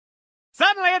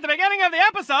Suddenly, at the beginning of the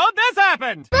episode, this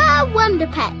happened! The Wonder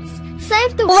Pets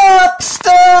saved the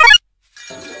lobster!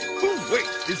 Oh,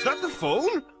 wait, is that the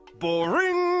phone?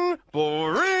 Boring,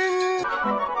 boring.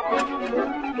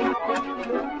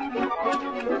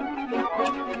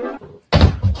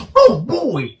 Oh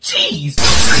boy, jeez!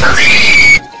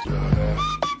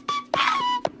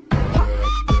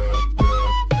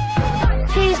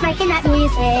 Who's making that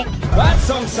music? That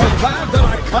song's so bad that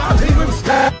I can't even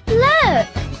stand. Look!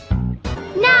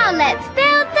 Now let's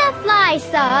build the fly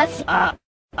sauce.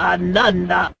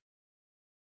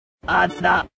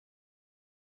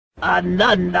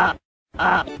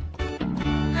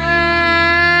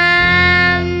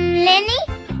 Lenny?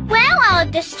 Where are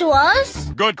the straws?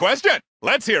 Good question.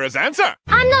 Let's hear his answer.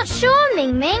 I'm not sure,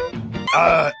 Ming Ming.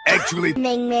 Actually,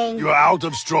 Ming Ming. you're out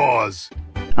of straws.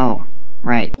 Oh,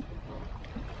 right.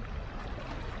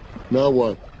 Now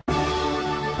what? No!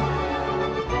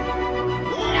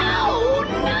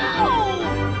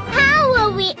 How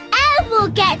will we ever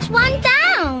get one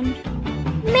down?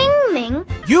 Ming Ming,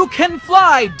 You can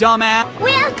fly, dumbass!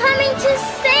 we are coming to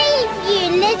save you,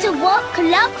 little rock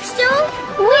lobster.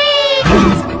 Whee!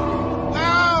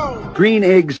 Green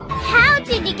eggs. How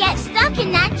did you get stuck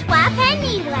in that trap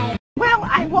anyway? Well,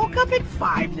 I woke up at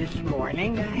 5 this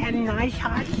morning. I had a nice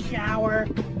hot shower.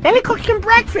 Then I cooked some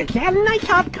breakfast. I had a nice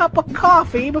hot cup of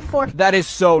coffee before... That is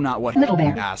so not what Little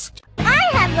Bear asked. I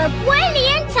have a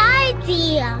brilliant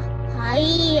idea.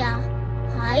 Hiya,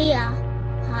 hiya,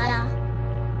 hiya,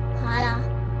 hiya,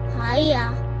 hiya,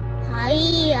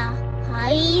 hiya,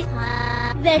 hiya.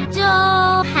 The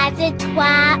door has a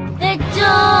trap. The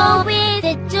door is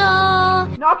the door.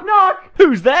 Knock, knock!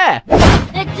 Who's there?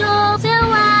 The door. So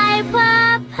I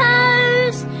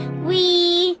propose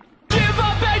we Give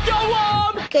up and go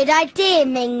on! Good idea,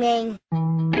 Ming Ming.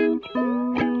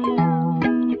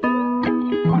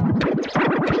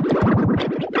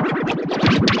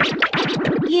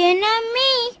 You know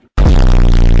me.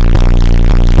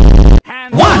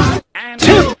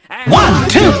 One,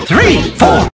 two, 3,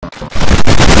 4.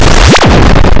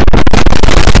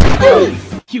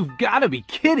 You've gotta be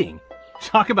kidding.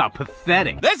 Talk about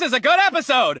pathetic. This is a good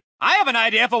episode. I have an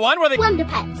idea for one where they Wonder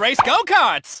Pets. race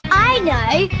go-karts. I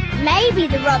know. Maybe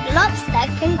the Rock Lobster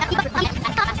can...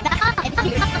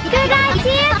 Good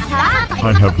idea, Tuck.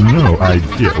 I have no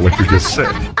idea what you just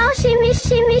said. I'll shimmy,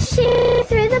 shimmy, shimmy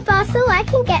through the bar so I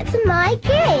can get to my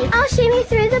gig. I'll shimmy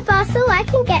through the bar so I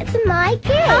can get to my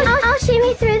gig. I'll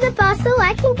shimmy through the bar so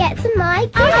I can get to my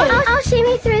gig. I'll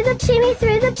shimmy through the shimmy.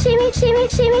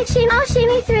 I'll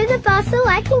shimmy through the bar so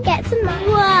I can get to my...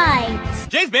 Right.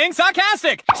 She's being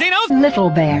sarcastic. She knows Little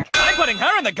Bear. I'm putting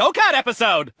her in the go-kart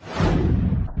episode.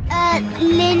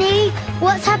 Lily,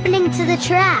 what's happening to the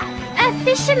trap? A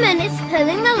fisherman is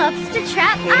pulling the lobster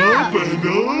trap up.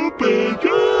 Open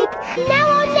up! Now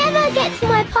I'll never get to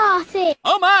my party.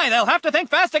 Oh my, they'll have to think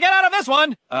fast to get out of this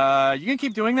one. You can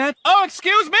keep doing that? Oh,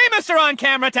 excuse me, Mr.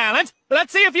 On-Camera Talent.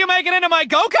 Let's see if you make it into my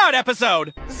go-kart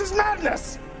episode. This is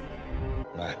madness!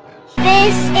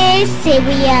 This is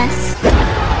serious.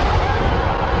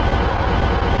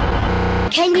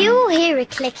 Can you all hear a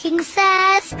clicking,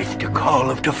 sirs? It's the call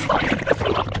of the flying.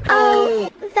 Oh,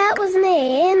 that was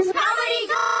me.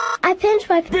 I pinched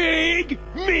my Big,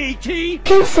 meaty.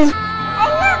 Pinson.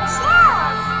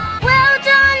 Well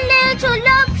done, little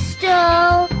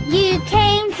lobster. You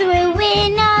came through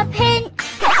in a pinch.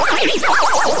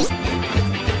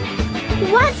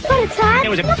 Once upon a time, I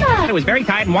was very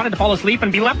tired and wanted to fall asleep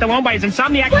and be left alone by his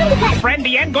insomniac friend.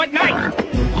 The end. Good night.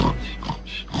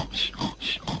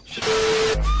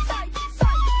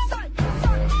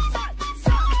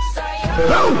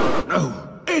 No,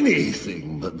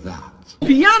 anything but that.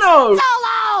 Piano!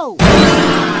 Solo!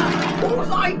 Whose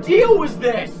idea was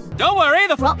this? Don't worry,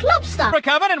 the Rock Lobster.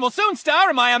 recovered and will soon star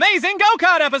in my amazing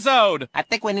go-kart episode. I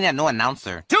think we need a new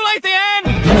announcer. Too late, the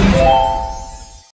end.